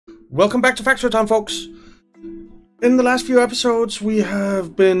Welcome back to Factory Time, folks. In the last few episodes, we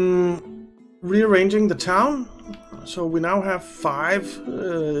have been rearranging the town. So we now have 5,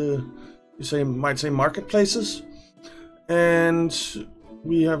 might say marketplaces. And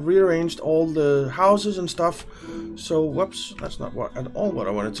we have rearranged all the houses and stuff. So, whoops, that's not at all what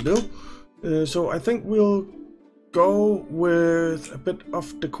I wanted to do. So I think we'll go with a bit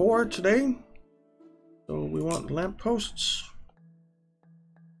of decor today. So we want lampposts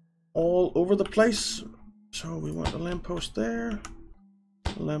all over the place. So we want a lamppost there,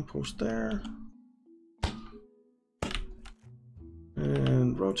 a lamppost there,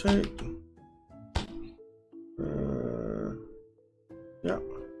 and rotate. Yeah,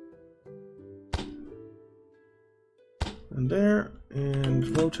 and there,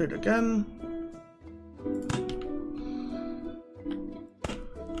 and rotate again.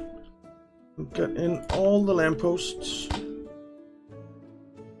 Get in all the lampposts.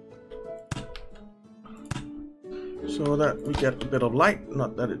 So that we get a bit of light.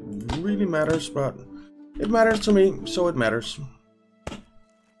 Not that it really matters, but it matters to me, so it matters.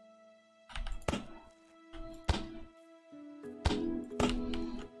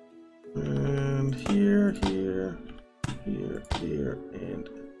 And here, here, here, here, and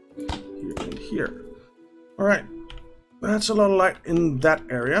here, and here. Alright, that's a lot of light in that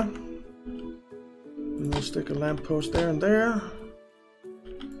area. And we'll stick a lamppost there and there.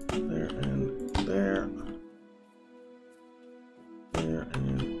 There and there. There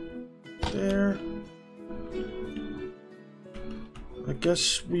and there. I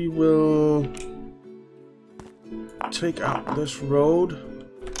guess we will take out this road.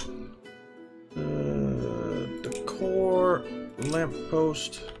 Decor,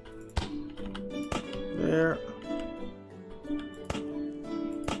 lamppost there.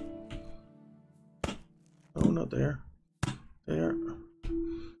 Oh, not there. There.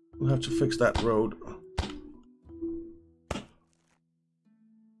 We'll have to fix that road.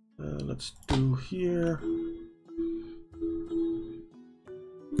 Let's do here.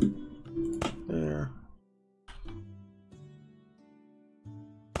 There.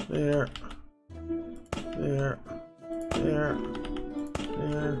 There. There. There.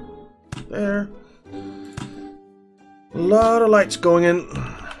 There. There. A lot of lights going in.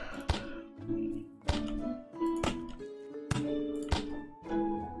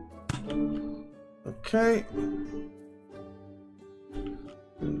 Okay.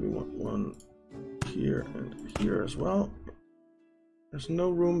 And we want one here and here as well. There's no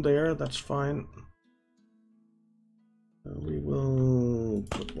room there, that's fine. We will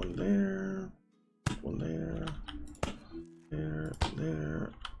put one there, one there, there,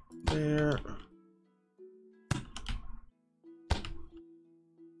 there, there.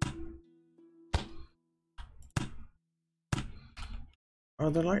 Are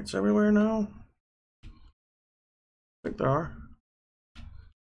there lights everywhere now? I think there are.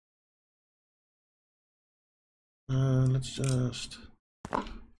 Let's just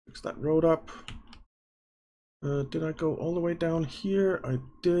fix that road up. Did I go all the way down here? I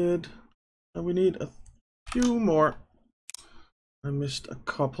did. And we need a few more. I missed a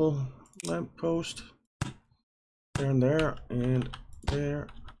couple. Lamppost. There and there. And there.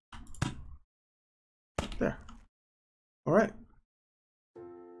 There. Alright.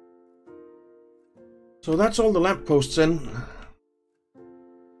 So that's all the lampposts in.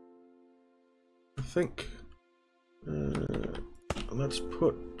 I think. Let's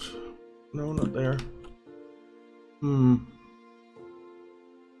put. No, not there.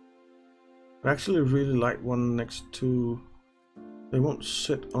 I actually really like one next to. They won't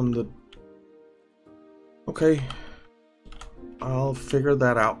sit on the. Okay. I'll figure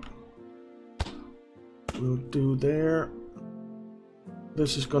that out. We'll do there.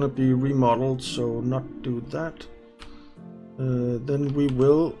 This is gonna be remodeled, so not do that. Then we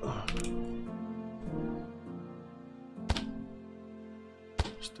will.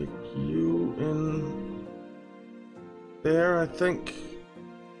 Stick you in there, I think.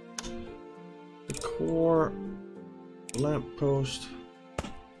 Decor, lamppost.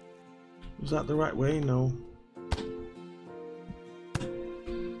 Is that the right way? No.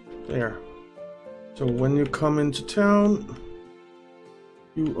 There. So when you come into town,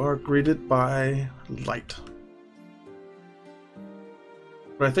 you are greeted by light.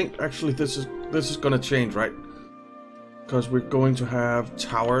 But I think actually this is gonna change, right? Because we're going to have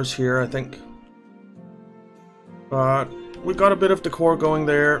towers here, I think. But we got a bit of decor going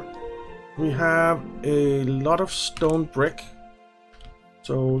there. We have a lot of stone brick.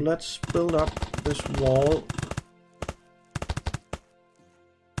 So let's build up this wall.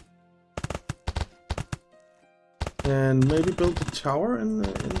 can maybe build the tower in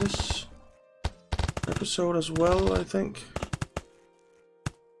this episode as well, I think.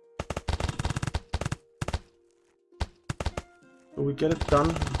 So we get it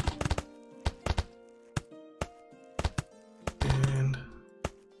done. And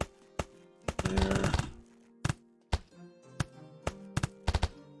there.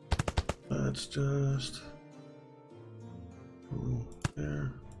 Let's just go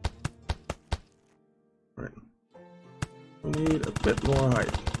there. Right. We need a bit more height.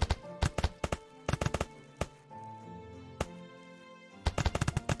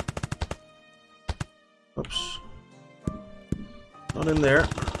 Oops. Not in there.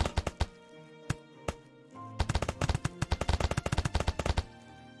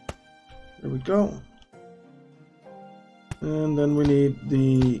 There we go. And then we need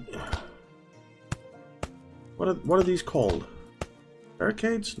the... What are these called?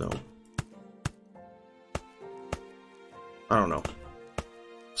 Barricades? No. I don't know.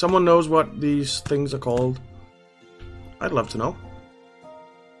 Someone knows what these things are called? I'd love to know.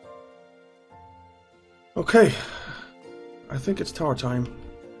 Okay. I think it's tower time.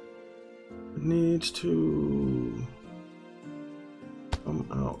 It needs to come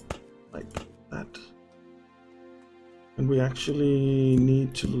out like that. And we actually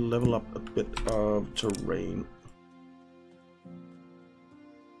need to level up a bit of terrain.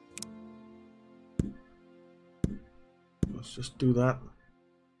 Let's just do that.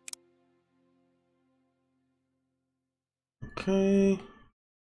 Okay.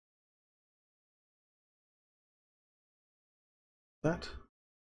 That.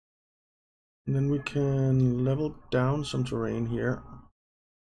 And then we can level down some terrain here.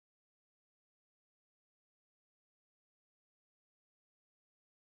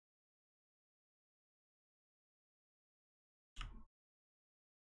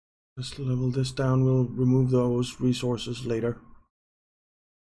 Just level this down, we'll remove those resources later.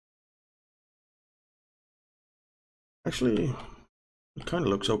 Actually, it kind of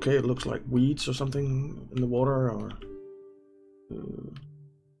looks okay. It looks like weeds or something in the water, or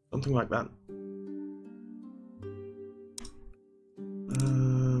something like that.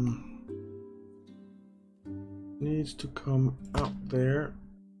 Needs to come out there.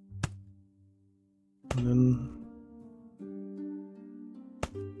 And then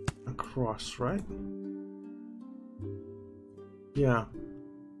across, right? Yeah.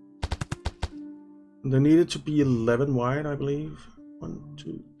 They needed to be 11 wide, I believe. 1,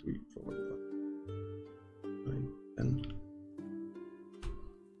 2, 3, 4, 5, 9, 10.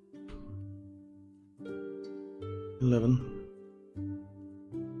 11.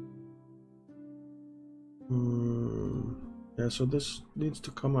 Yeah, so this needs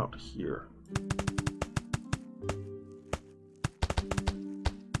to come out here.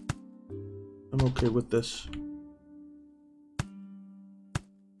 I'm okay with this.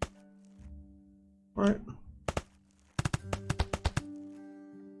 Alright.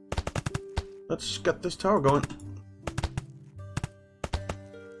 Let's get this tower going.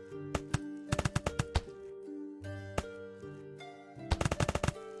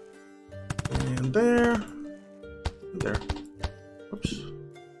 And there. And there. Oops.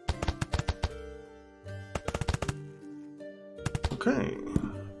 Okay.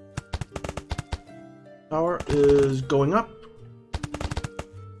 Tower is going up.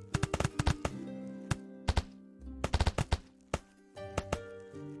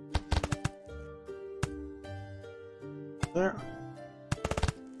 There.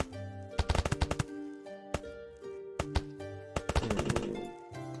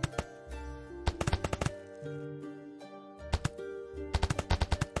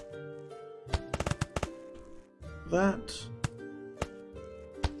 That.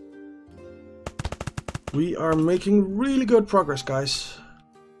 We are making really good progress, guys.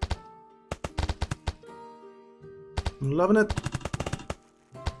 I'm loving it.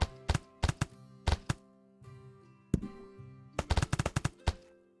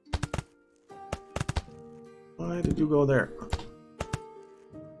 Why did you go there?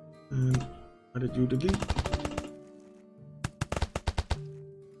 And why did you delete?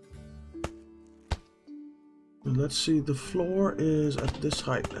 And let's see, the floor is at this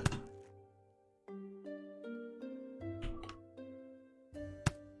height.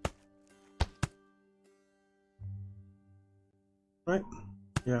 Right?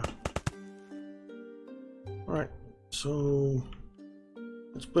 Yeah. Alright, so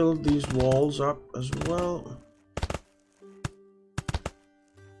let's build these walls up as well.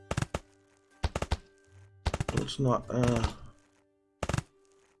 So it's not a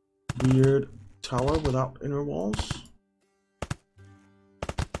weird tower without inner walls.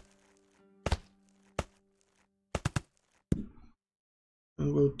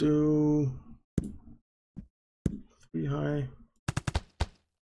 do 3 high.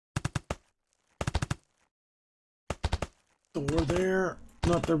 Door there.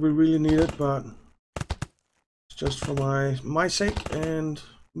 Not that we really need it, but it's just for my sake and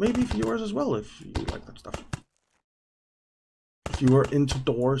maybe for yours as well if you like that stuff. If you are into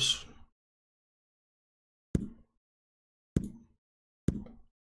doors.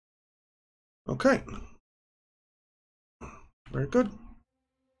 Okay. Very good.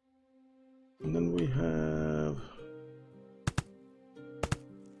 And then we have,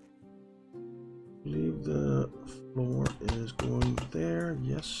 I believe the floor is going there.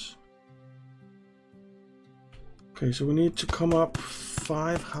 Yes. Okay, so we need to come up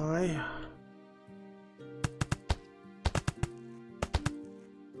 5 high.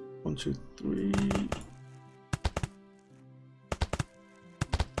 1, 2, 3,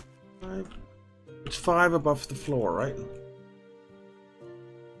 5. It's 5 above the floor, right?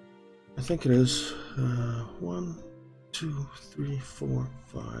 I think it is. 1, 2, 3, 4,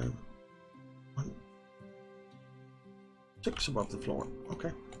 5. 1, 6 above the floor.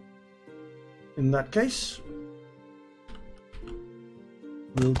 Okay. In that case,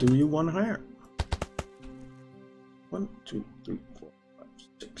 we'll do you 1 higher. 1, 2, 3, 4, 5,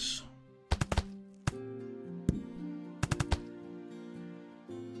 6.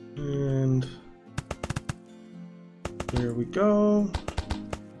 And there we go.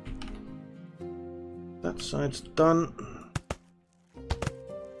 That side's done.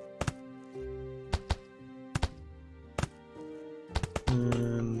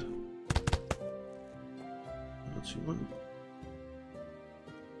 And let's see one.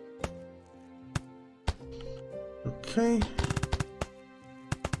 Okay.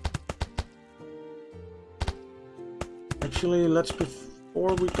 Actually,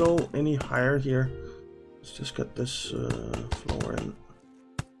 before we go any higher here, let's just get this floor in.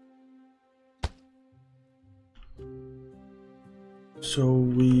 So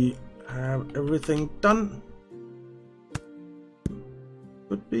we have everything done.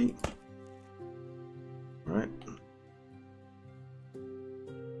 Could be. All right.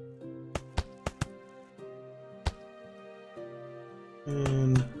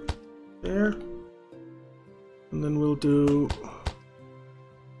 And there. And then we'll do... Is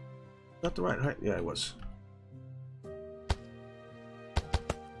that the right height? Yeah, it was.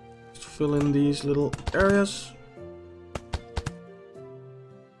 Just fill in these little areas.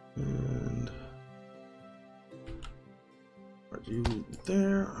 And put you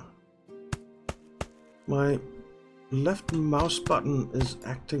there. My left mouse button is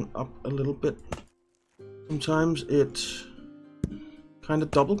acting up a little bit. Sometimes it kind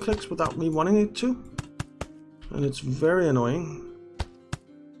of double clicks without me wanting it to, and it's very annoying.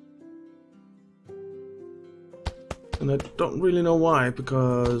 And I don't really know why,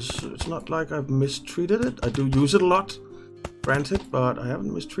 because it's not like I've mistreated it. I do use it a lot, granted, but I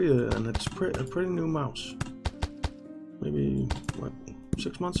haven't mistreated it, and it's a pretty new mouse. Maybe, what,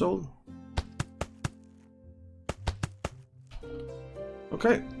 6 months old?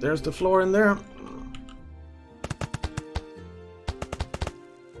 Okay, there's the floor in there.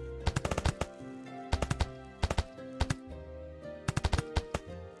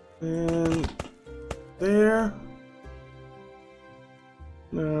 And there.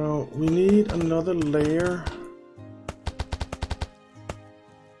 Now we need another layer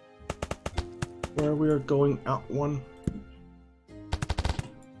where we are going out one.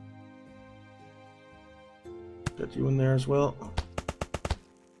 Get you in there as well.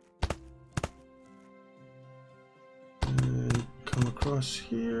 And come across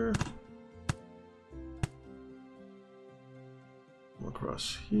here. Come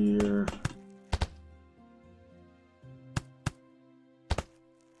across here.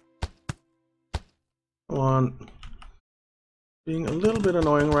 Come on. Being a little bit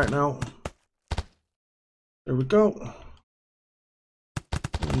annoying right now. There we go.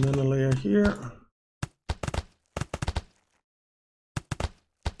 And then a layer here.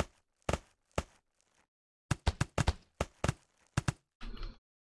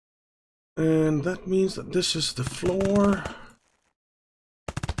 And that means that this is the floor.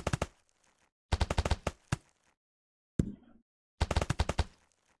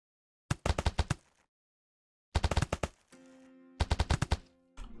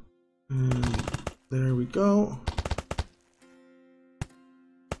 And there we go.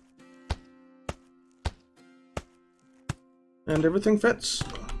 And everything fits.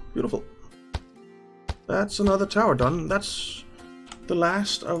 Beautiful. That's another tower done. That's the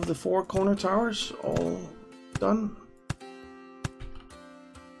last of the 4 corner towers all done.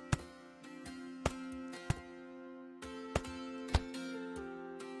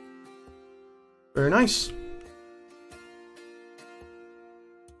 Very nice.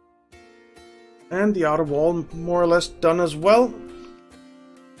 And the outer wall more or less done as well.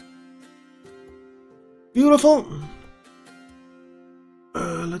 Beautiful.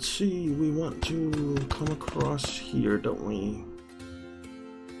 Let's see, we want to come across here, don't we?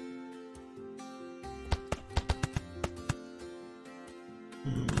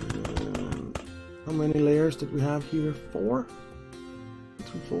 And how many layers did we have here? 4?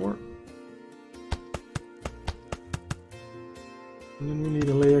 3, 4. And then we need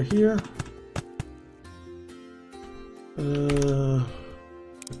a layer here. The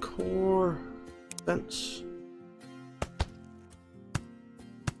core fence.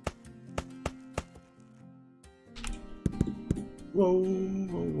 Whoa,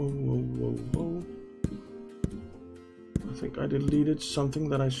 whoa, whoa, whoa, whoa, whoa. I think I deleted something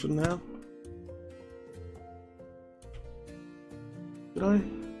that I shouldn't have. Did I?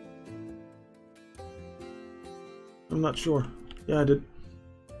 I'm not sure. Yeah, I did.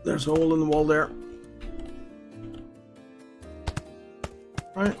 There's a hole in the wall there.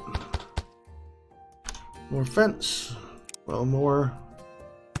 Right. More fence. Well, more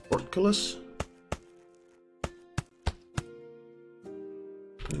portcullis.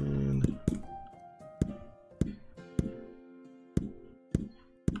 And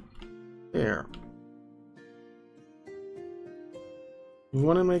there. We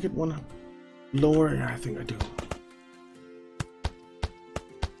want to make it one lower. Yeah, I think I do.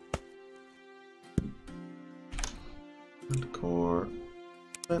 And the core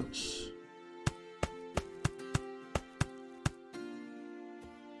fence.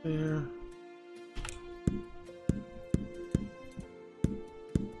 There.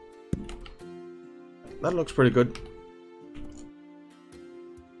 That looks pretty good.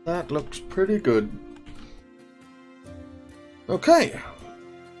 That looks pretty good. Okay.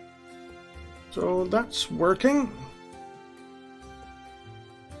 So that's working.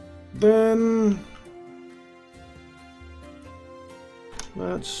 Then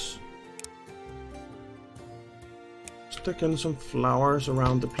let's stick in some flowers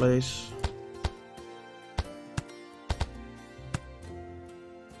around the place.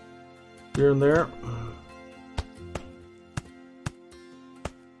 Here and there.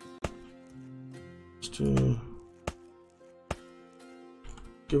 Just to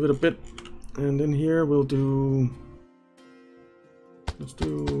give it a bit. And in here we'll do, let's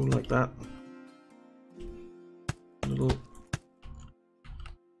do like that. Little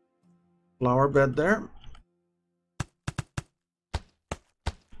flower bed there.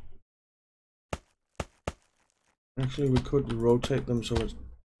 Actually, we could rotate them so it's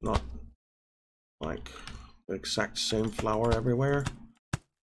not like the exact same flower everywhere.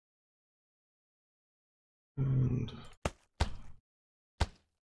 And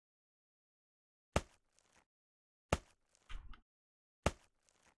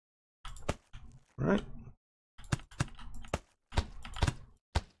right.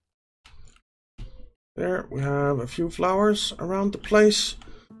 There we have a few flowers around the place.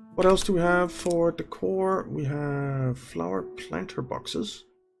 What else do we have for decor? We have flower planter boxes.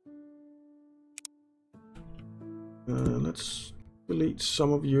 Let's delete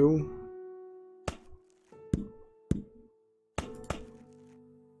some of you.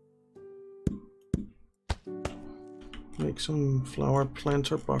 Make some flower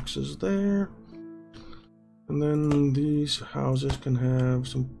planter boxes there. And then these houses can have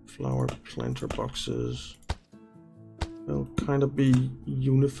some flower planter boxes. They'll kind of be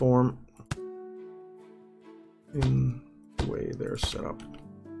uniform in the way they're set up.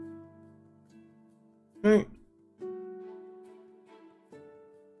 Okay.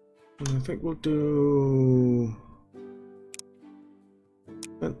 And I think we'll do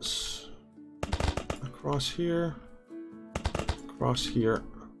fence across here,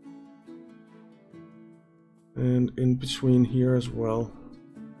 and in between here as well.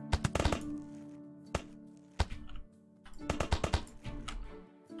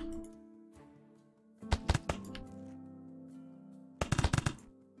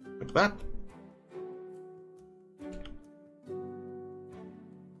 Like that.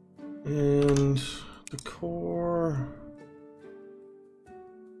 And the core,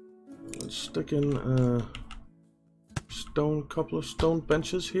 let's stick in a couple of stone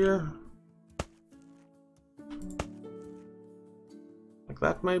benches here. Like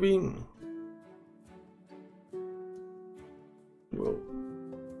that maybe. We'll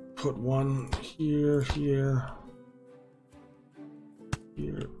put one here, here,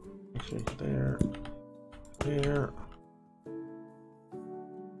 actually there, there.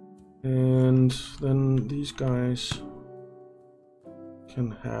 And then these guys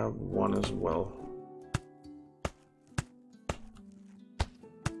can have one as well.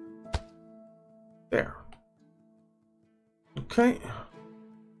 There. Okay.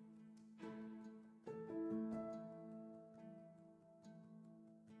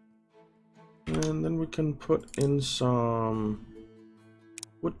 And then we can put in some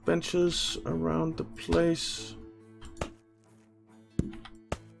wood benches around the place.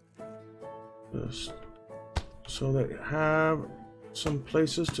 Just so they have some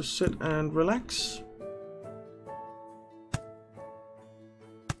places to sit and relax.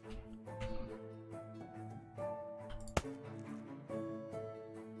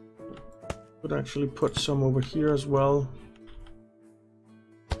 Could actually put some over here as well.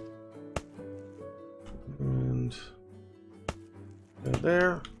 And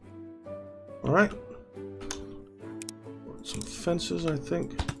there. All right. Some fences, I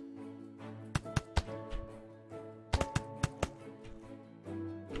think.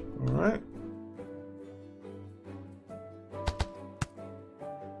 All right.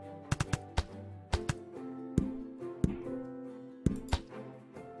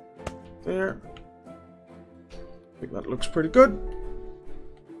 There. I think that looks pretty good.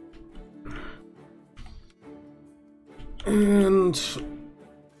 And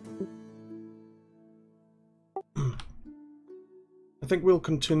I think we'll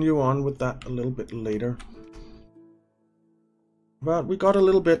continue on with that a little bit later. But we got a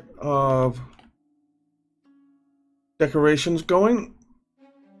little bit of decorations going,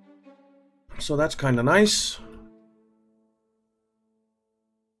 so that's kind of nice.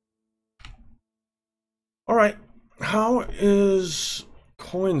 All right, how is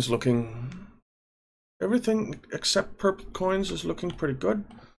coins looking? Everything except purple coins is looking pretty good.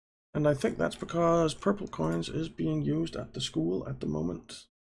 And I think that's because purple coins is being used at the school at the moment.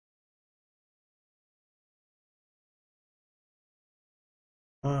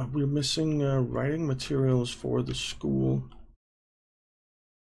 We're missing writing materials for the school.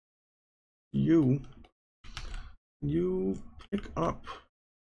 You pick up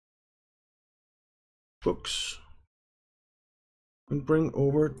books and bring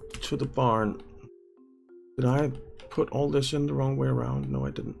over to the barn. Did I put all this in the wrong way around? No,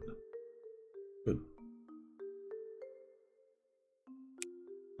 I didn't. Good.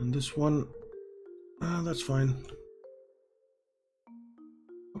 And this one, that's fine.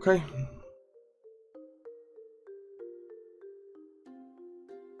 Okay.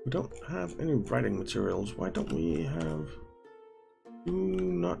 We don't have any writing materials. Why don't we have...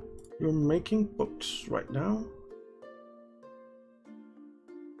 You're making books right now?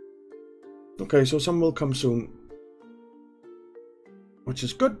 Okay, so some will come soon. Which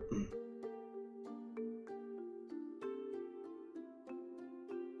is good.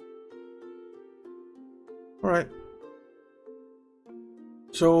 Alright.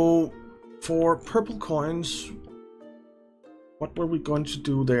 So, for purple coins, what were we going to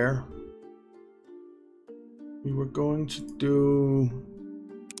do there? We were going to do...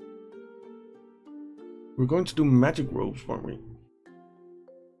 We were going to do magic robes, weren't we?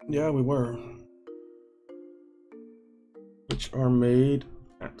 Yeah, we were. Which are made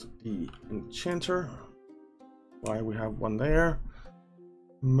at the enchanter. Why we have one there.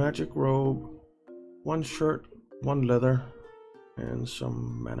 Magic robe, one shirt, one leather, and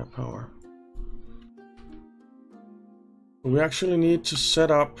some mana power. We actually need to set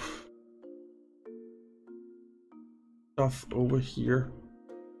up stuff over here.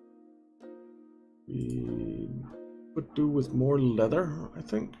 We could do with more leather, I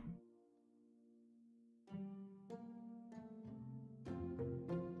think.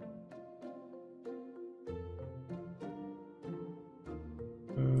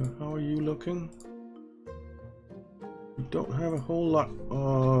 How are you looking? We don't have a whole lot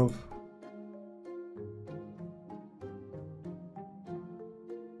of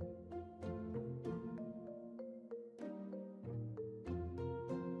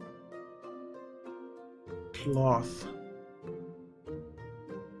cloth.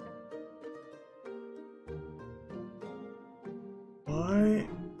 Why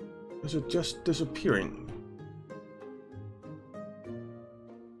is it just disappearing?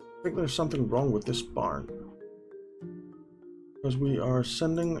 I think there's something wrong with this barn. Because we are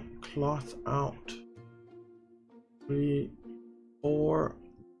sending cloth out. 3, 4,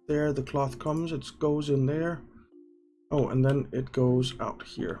 there the cloth comes, it goes in there. Oh, and then it goes out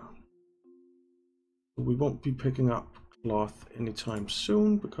here. We won't be picking up cloth anytime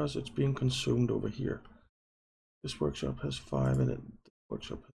soon because it's being consumed over here. This workshop has 5 in it, this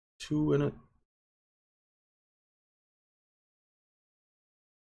workshop has 2 in it.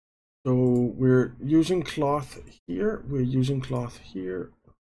 So we're using cloth here, we're using cloth here,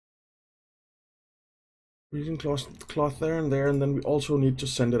 we're using cloth there, and then we also need to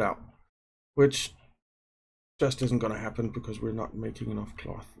send it out, which just isn't going to happen because we're not making enough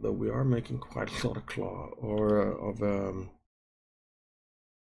cloth, though we are making quite a lot of cloth, or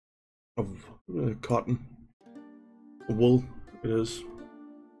of cotton, wool it is.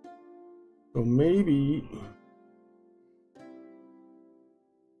 So maybe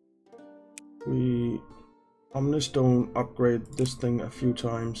we Omnistone upgrade this thing a few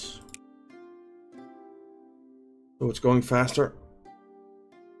times so it's going faster.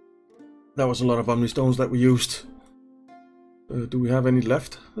 That was a lot of Omnistones that we used. Do we have any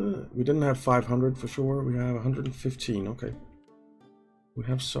left? We didn't have 500 for sure. We have 115. Okay, we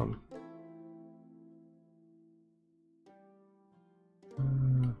have some.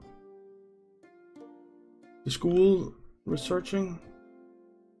 The school researching.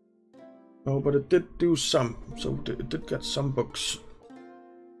 No, but it did do some, so it did get some books.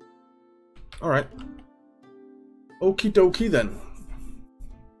 Alright. Okie dokie then.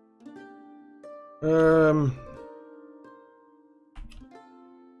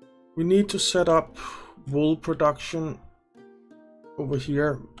 We need to set up wool production over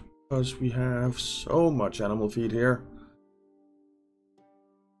here because we have so much animal feed here.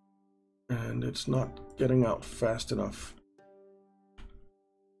 And it's not getting out fast enough.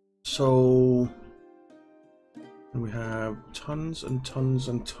 So we have tons and tons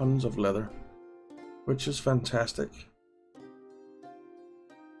and tons of leather, which is fantastic.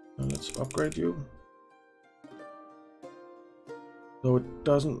 Now let's upgrade you. Though it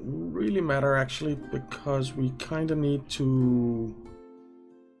doesn't really matter actually, because we kind of need to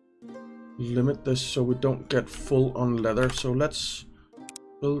limit this so we don't get full on leather. So let's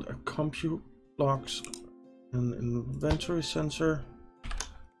build a compute blocks, an inventory sensor,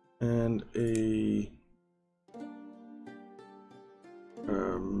 and a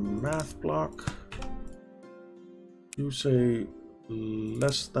math block. You say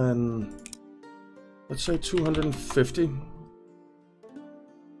less than, let's say 250.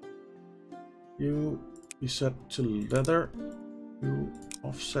 You be set to leather. You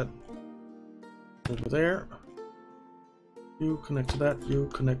offset over there. You connect to that. You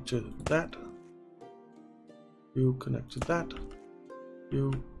connect to that. You connect to that.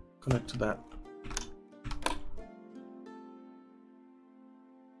 You connect to that.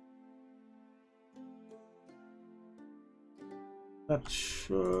 That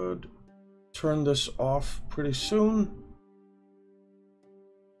should turn this off pretty soon.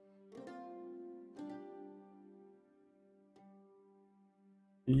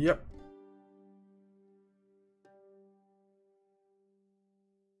 Yep.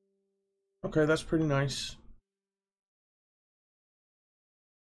 Okay, that's pretty nice.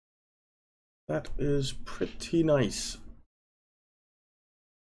 That is pretty nice.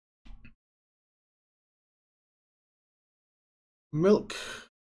 Milk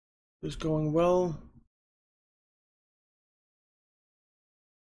is going well.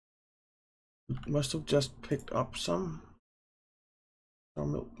 We must have just picked up some. Our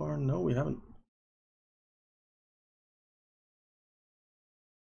milk barn? No, we haven't.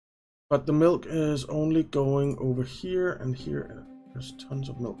 But the milk is only going over here and here. There's tons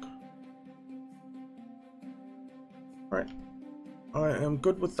of milk. Alright. I am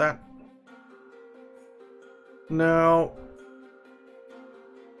good with that. Now,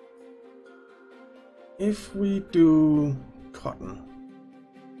 if we do cotton,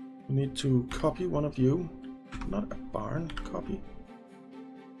 we need to copy one of you. Not a barn, copy.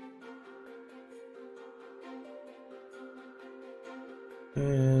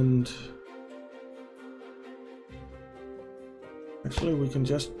 And actually we can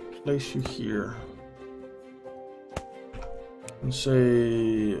just place you here and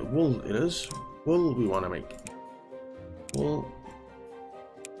say wool. It is wool we want to make. Wool,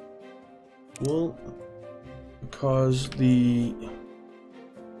 because the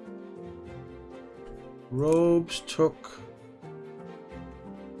robes took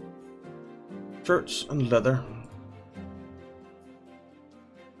shirts and leather.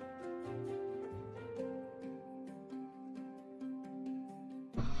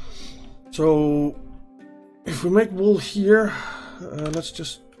 So if we make wool here, let's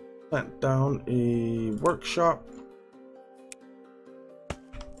just plant down a workshop.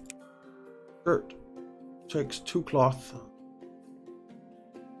 Shirt takes 2 cloth.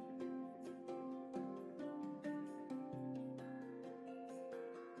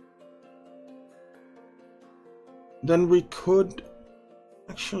 Then we could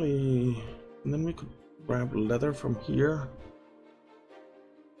actually, and then we could grab leather from here.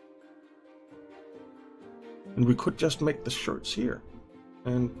 And we could just make the shirts here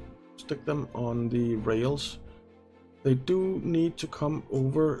and stick them on the rails. They do need to come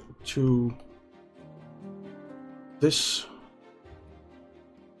over to this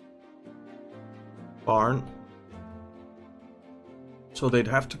barn. So they'd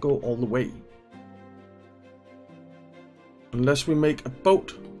have to go all the way. Unless we make a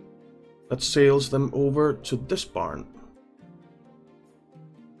boat that sails them over to this barn.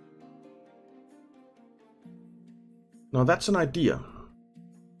 Now that's an idea.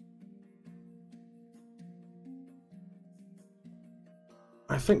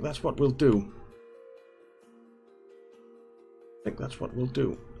 I think that's what we'll do.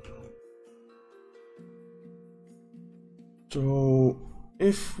 So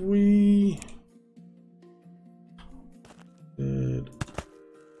if we did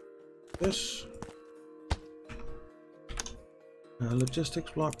this,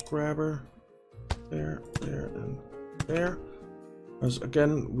 logistics block grabber there, and there. Because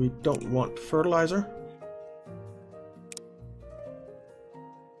again, we don't want fertilizer.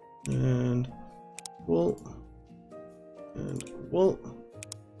 And wool. And wool.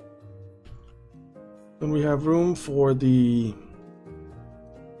 Then we have room for the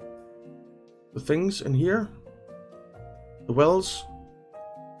things in here. The wells.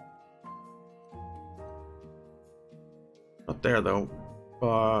 Not there though,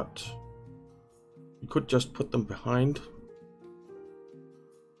 but you could just put them behind.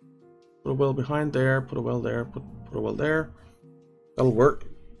 Put a well behind there, put a well there, put a well there. That'll work.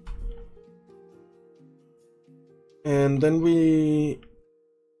 And then we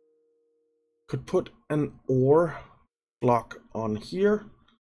could put an ore block on here.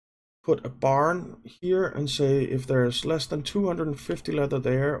 Put a barn here and say if there's less than 250 leather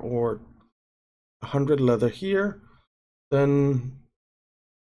there or 100 leather here, then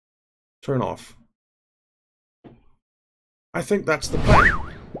turn off. I think that's the plan.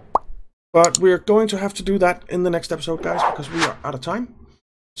 But we're going to have to do that in the next episode, guys, because we are out of time.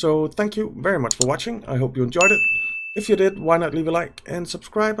 So thank you very much for watching. I hope you enjoyed it. If you did, why not leave a like and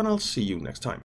subscribe, and I'll see you next time.